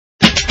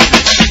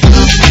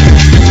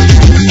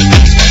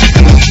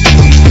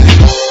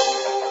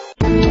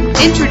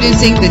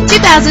Introducing the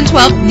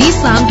 2012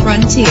 Nissan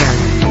Frontier.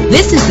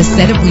 This is the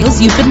set of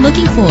wheels you've been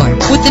looking for,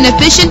 with an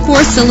efficient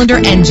 4-cylinder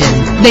engine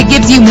that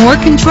gives you more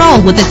control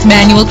with its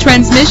manual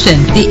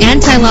transmission. The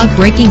anti-lock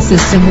braking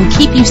system will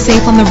keep you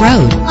safe on the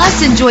road.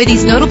 Plus, enjoy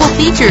these notable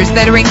features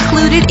that are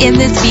included in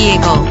this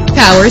vehicle: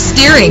 power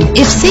steering.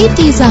 If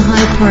safety is a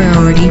high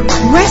priority,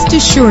 rest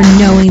assured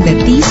knowing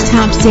that these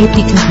top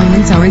safety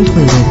components are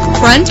included: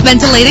 front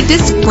ventilated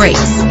disc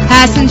brakes,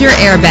 passenger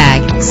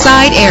airbag,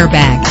 side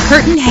airbag,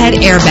 curtain head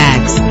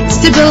airbags,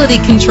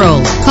 stability control.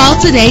 Call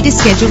today to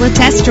schedule a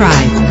test drive.